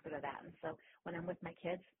the most out of that. And so when I'm with my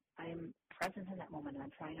kids, I'm present in that moment, and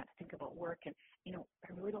I'm trying not to think about work. And, I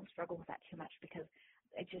really don't struggle with that too much, because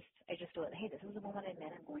I just feel that, hey, this is the moment I'm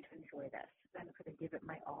in. I'm going to enjoy this. I'm going to give it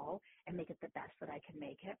my all and make it the best that I can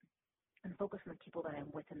make it, and focus on the people that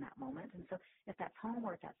I'm with in that moment. And so if that's home,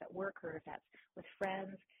 or if that's at work, or if that's with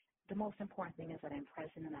friends, the most important thing is that I'm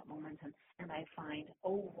present in that moment, and I find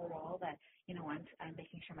overall that, I'm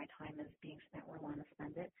making sure my time is being spent where I want to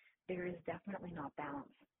spend it. There is definitely not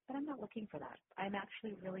balance, but I'm not looking for that. I'm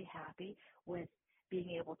actually really happy with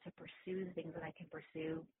being able to pursue the things that I can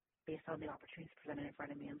pursue based on the opportunities presented in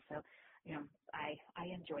front of me. And so, I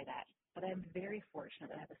enjoy that. But I'm very fortunate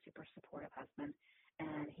that I have a super supportive husband,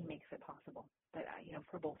 and he makes it possible that,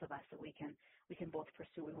 for both of us, that we can both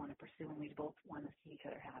pursue what we want to pursue, and we both want to see each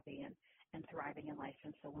other happy and thriving in life.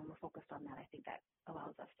 And so when we're focused on that, I think that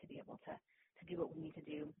allows us to be able to do what we need to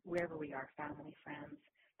do wherever we are, family, friends,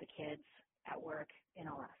 the kids, at work, in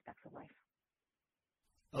all aspects of life.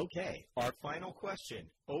 Okay, our final question.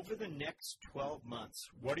 Over the next 12 months,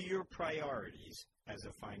 what are your priorities as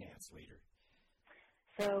a finance leader?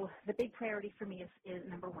 So the big priority for me is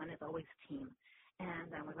number one, is always team. And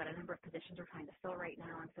we've got a number of positions we're trying to fill right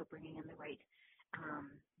now, and so bringing in the right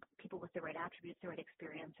people with the right attributes, the right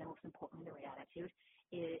experience, and most importantly, the right attitude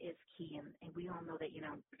is key. And we all know that,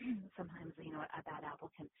 sometimes, a bad apple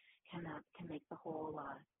can make the whole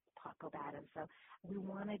pot go bad. And so we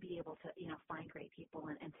want to be able to, find great people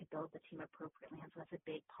and to build the team appropriately. And so that's a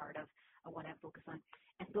big part of what I focus on.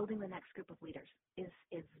 And building the next group of leaders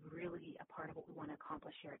is really a part of what we want to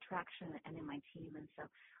accomplish here at Traction and in my team. And so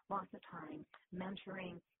lots of time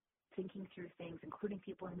mentoring, thinking through things, including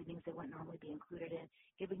people in meetings they wouldn't normally be included in,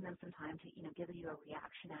 giving them some time to, give you a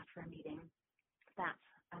reaction after a meeting. That's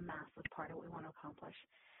a massive part of what we want to accomplish.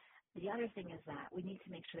 The other thing is that we need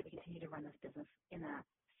to make sure that we continue to run this business in a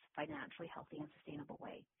financially healthy and sustainable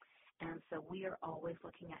way. And so we are always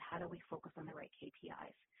looking at how do we focus on the right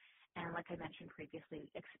KPIs. And like I mentioned previously,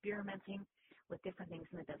 experimenting with different things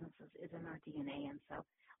in the businesses is in our DNA. And so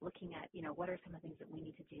looking at, what are some of the things that we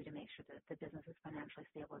need to do to make sure that the business is financially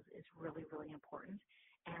stable is really, really important.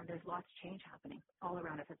 And there's lots of change happening all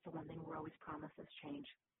around us. It's the one thing we're always promised is change.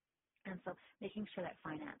 And so making sure that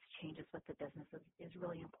finance changes with the business is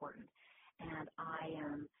really important. And I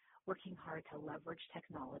am working hard to leverage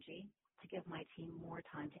technology to give my team more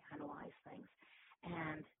time to analyze things.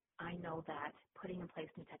 And I know that putting in place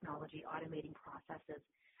new technology, automating processes,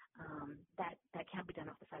 that can't be done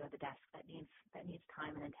off the side of the desk. That needs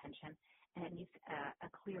time and attention, and it needs a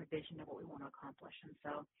clear vision of what we want to accomplish. And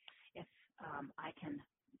so if I can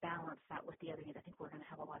balance that with the other needs, I think we're going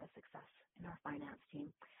to have a lot of success in our finance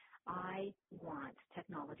team. I want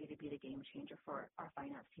technology to be the game changer for our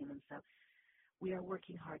finance team, and so we are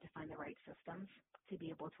working hard to find the right systems to be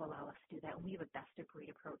able to allow us to do that. And we have a best-of-breed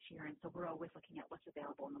approach here, and so we're always looking at what's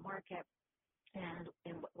available in the market and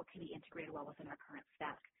what can be integrated well within our current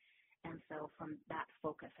stack. And so from that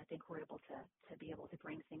focus, I think we're able to be able to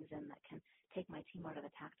bring things in that can take my team out of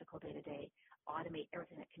the tactical day-to-day, automate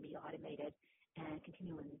everything that can be automated, and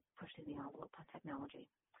continuing pushing the envelope on technology.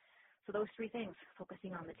 So those three things,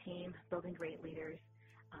 focusing on the team, building great leaders,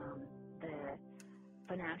 the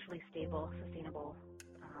financially stable, sustainable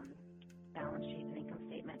balance sheet and income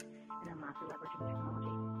statement, and then lastly, leveraging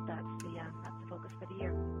technology. That's the focus for the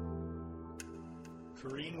year.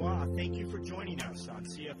 Corinne Waugh, thank you for joining us on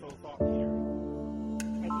CFO Thought Leader.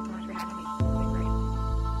 Thank you so much for having me. It's been great.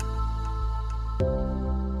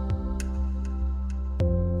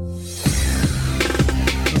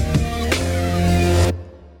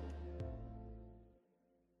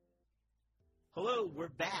 Hello, we're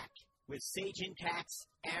back with Sage Intact's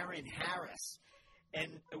Aaron Harris.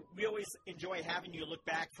 And we always enjoy having you look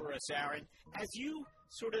back for us, Aaron. As you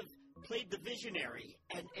sort of played the visionary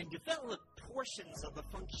and developed portions of the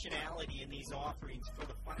functionality in these offerings for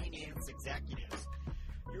the finance executives,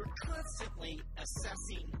 you're constantly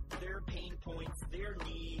assessing their pain points, their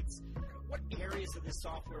needs, what areas of the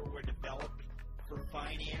software were developed for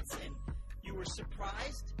finance, and you were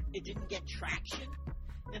surprised it didn't get traction?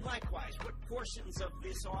 And likewise, what portions of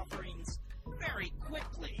this offerings very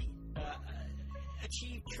quickly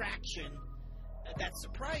achieved traction that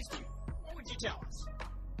surprised you? What would you tell us?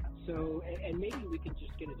 So, and maybe we can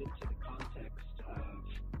just get it into the context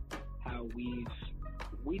of how we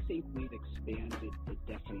think we've expanded the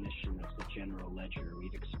definition of the general ledger.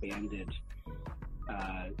 We've expanded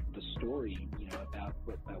the story,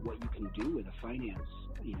 about what you can do with a finance,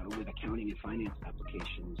 with accounting and finance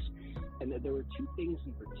applications. And that there were two things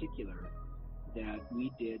in particular that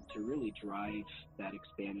we did to really drive that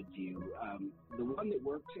expanded view. The one that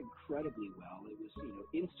worked incredibly well, it was,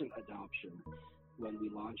 instant adoption when we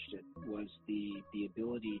launched it, was the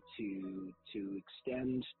ability to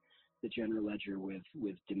extend the general ledger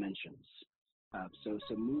with dimensions.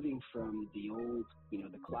 So moving from the old,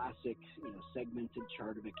 the classic, segmented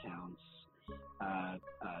chart of accounts,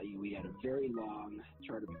 we had a very long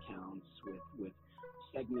chart of accounts with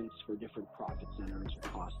segments for different profit centers or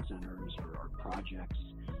cost centers or projects,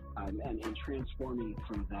 and transforming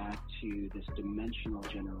from that to this dimensional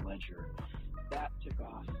general ledger. That took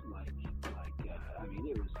off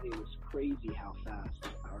it was crazy how fast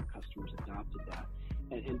our customers adopted that.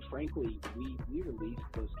 And frankly, we released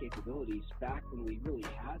those capabilities back when we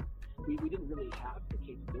didn't really have the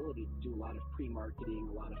capability to do a lot of pre-marketing,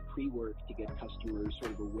 a lot of pre-work to get customers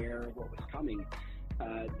sort of aware of what was coming.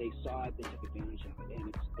 They saw it, they took advantage of it,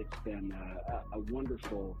 and it's been a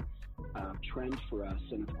wonderful trend for us.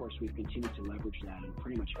 And of course, we've continued to leverage that in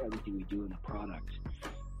pretty much everything we do in the product.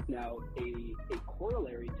 Now, a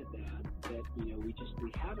corollary to that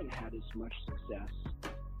we haven't had as much success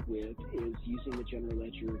with is using the general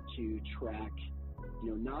ledger to track,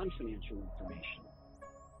 non-financial information.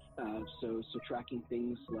 So tracking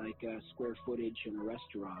things like square footage in a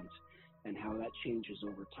restaurant and how that changes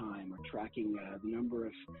over time, or tracking the number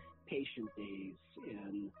of patient days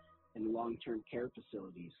in long-term care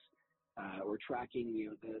facilities, or tracking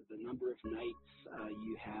the number of nights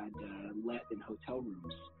you had let in hotel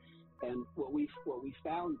rooms. And what we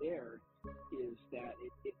found there is that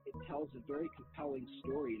it tells a very compelling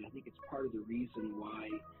story, and I think it's part of the reason why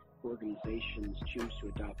organizations choose to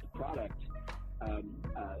adopt the product.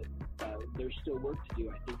 There's still work to do,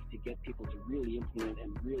 I think, to get people to really implement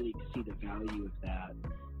and really see the value of that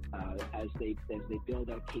as they build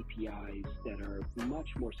out KPIs that are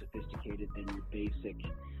much more sophisticated than your basic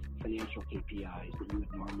financial KPIs that you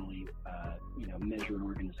would normally measure an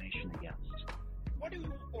organization against. What do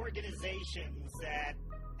organizations that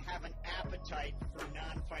have an appetite for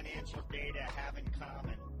non-financial data have in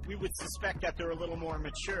common? We would suspect that they're a little more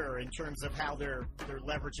mature in terms of how they're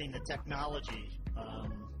leveraging the technology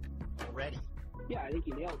already. Yeah, I think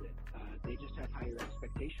you nailed it. They just have higher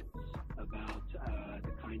expectations about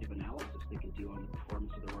the kind of analysis they can do on the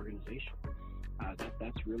performance of their organization.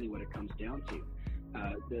 That's really what it comes down to.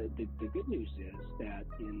 The good news is that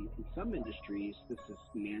in some industries, this is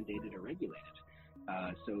mandated or regulated.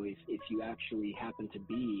 So if you actually happen to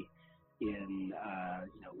be in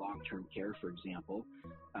long-term care, for example,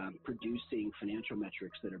 producing financial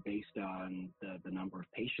metrics that are based on the number of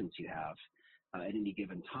patients you have at any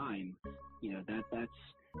given time,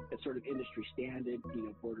 that's sort of industry standard,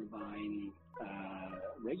 borderline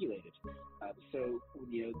regulated. So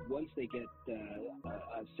once they get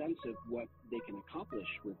a sense of what they can accomplish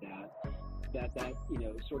with that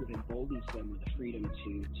sort of emboldens them with the freedom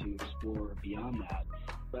to explore beyond that.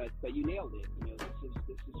 But you nailed it.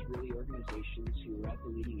 This is really organizations who are at the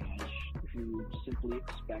leading edge, who simply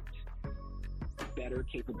expect better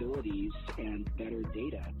capabilities and better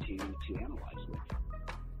data to analyze with.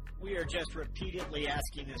 We are just repeatedly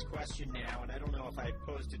asking this question now, and I don't know if I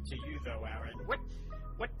posed it to you though, Aaron.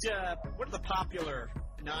 What are the popular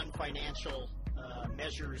non-financial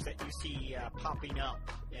measures that you see popping up?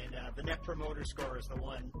 And the Net Promoter Score is the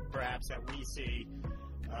one perhaps that we see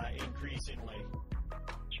increasingly.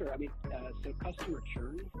 Sure. I mean, so customer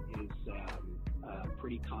churn is a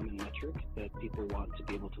pretty common metric that people want to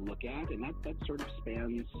be able to look at, and that sort of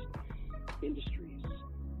spans industries.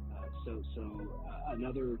 So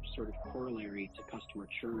another sort of corollary to customer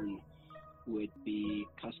churn would be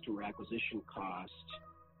customer acquisition cost,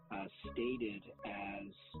 stated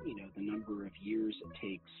as the number of years it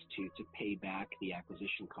takes to pay back the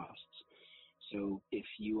acquisition costs. So if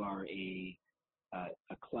you are a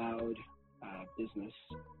cloud business,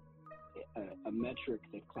 a metric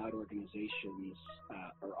that cloud organizations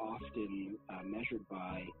are often measured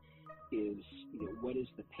by is what is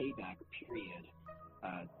the payback period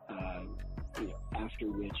after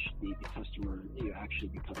which the customer actually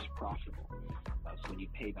becomes profitable. So when you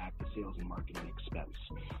pay back the sales and marketing expense,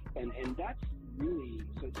 and that's really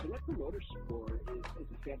so. Net Promoter Score is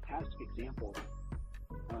a fantastic example.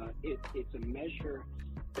 It's a measure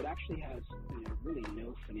that actually has really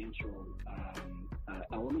no financial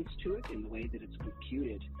elements to it in the way that it's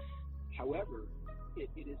computed. However, it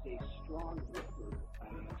is a strong lever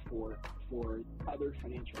for other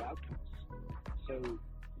financial outcomes. So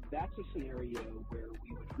that's a scenario where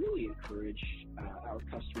we would really encourage our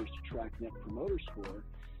customers to track Net Promoter Score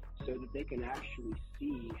so that they can actually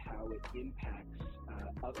see how it impacts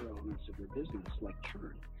other elements of their business, like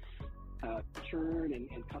churn. Churn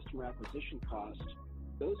and customer acquisition cost,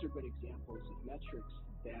 those are good examples of metrics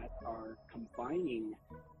that are combining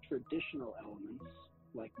traditional elements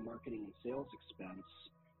like marketing and sales expense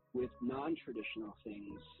with non-traditional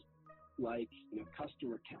things like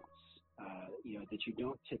customer counts, that you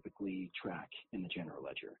don't typically track in the general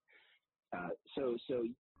ledger. So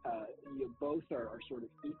both are sort of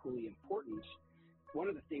equally important. One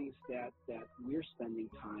of the things that we're spending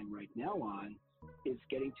time right now on is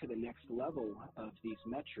getting to the next level of these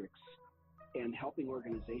metrics and helping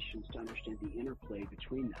organizations to understand the interplay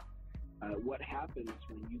between them. What happens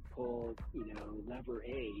when you pull, lever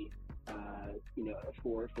A,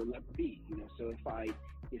 for lever B? So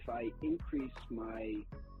if I increase my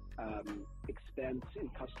expense in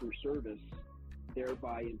customer service,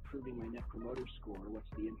 thereby improving my Net Promoter Score, what's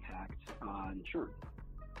the impact on churn?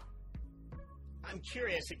 I'm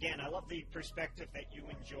curious, again, I love the perspective that you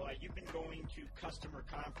enjoy. You've been going to customer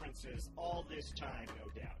conferences all this time,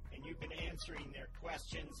 no doubt, and you've been answering their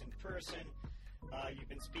questions in person. You've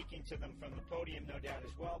been speaking to them from the podium, no doubt,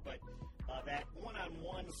 as well, but that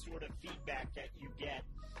one-on-one sort of feedback that you get,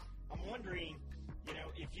 I'm wondering,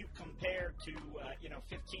 if you compare to,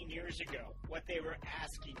 15 years ago, what they were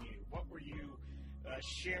asking you, what were you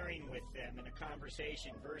sharing with them in a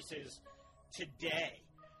conversation versus today?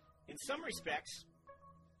 In some respects,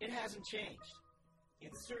 it hasn't changed.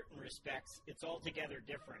 In certain respects, it's altogether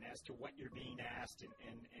different as to what you're being asked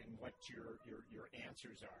and what your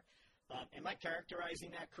answers are. Am I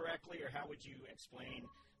characterizing that correctly, or how would you explain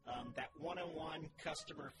that one-on-one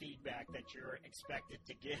customer feedback that you're expected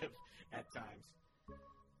to give at times?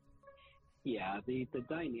 Yeah, the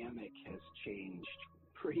dynamic has changed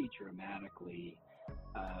pretty dramatically.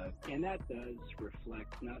 And that does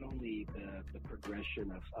reflect not only the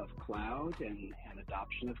progression of cloud and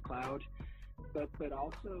adoption of cloud, but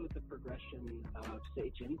also the progression of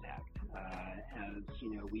Sage Intacct. As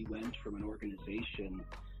we went from an organization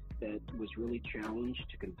that was really challenged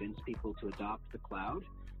to convince people to adopt the cloud,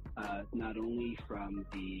 not only from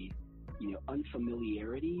the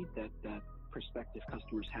unfamiliarity that prospective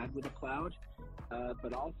customers had with the cloud,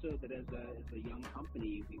 but also that as a young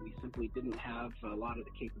company, we simply didn't have a lot of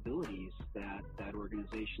the capabilities that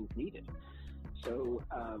organizations needed. So,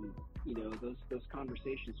 those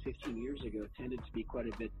conversations 15 years ago tended to be quite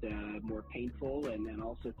a bit more painful and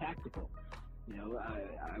also tactical.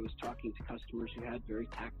 I was talking to customers who had very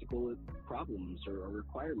tactical problems or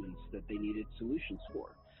requirements that they needed solutions for.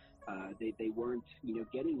 They weren't,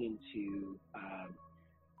 getting into,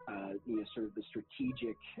 sort of the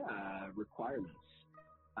strategic requirements.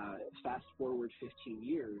 Fast forward 15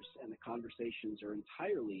 years, and the conversations are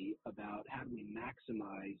entirely about how do we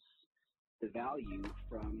maximize the value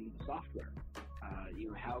from the software.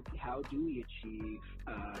 How do we achieve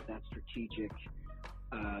that strategic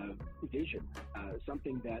vision?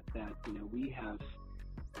 Something that we have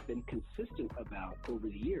been consistent about over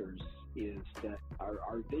the years is that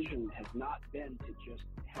our vision has not been to just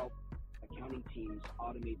help accounting teams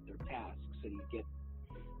automate their tasks and get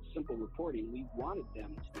simple reporting. We wanted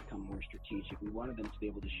them to become more strategic. We wanted them to be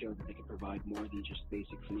able to show that they could provide more than just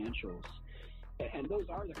basic financials. And those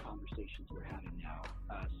are the conversations we're having now.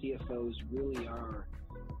 CFOs really are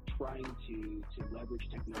trying to leverage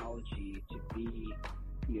technology to be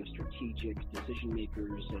strategic decision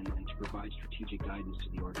makers and to provide strategic guidance to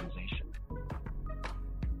the organization.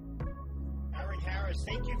 Aaron Harris,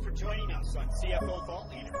 thank you for joining us on CFO Thought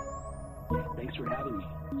Leader. Yeah, thanks for having me.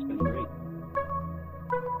 It's been great.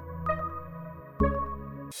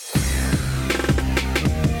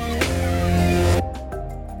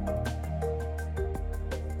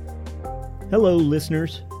 Hello,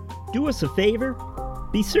 listeners. Do us a favor.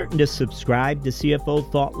 Be certain to subscribe to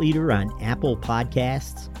CFO Thought Leader on Apple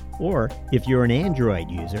Podcasts, or if you're an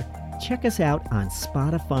Android user, check us out on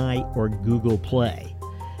Spotify or Google Play.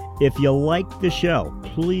 If you like the show,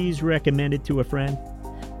 please recommend it to a friend.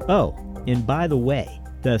 Oh, and by the way,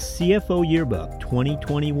 the CFO Yearbook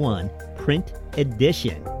 2021 print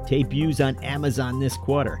edition debuts on Amazon this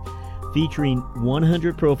quarter, featuring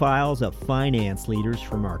 100 profiles of finance leaders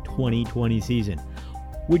from our 2020 season.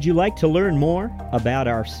 Would you like to learn more about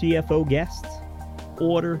our CFO guests?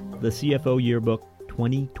 Order the CFO Yearbook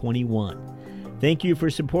 2021. Thank you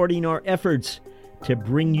for supporting our efforts to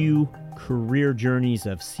bring you career journeys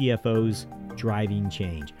of CFOs driving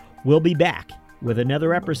change. We'll be back with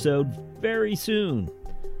another episode very soon.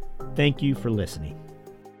 Thank you for listening.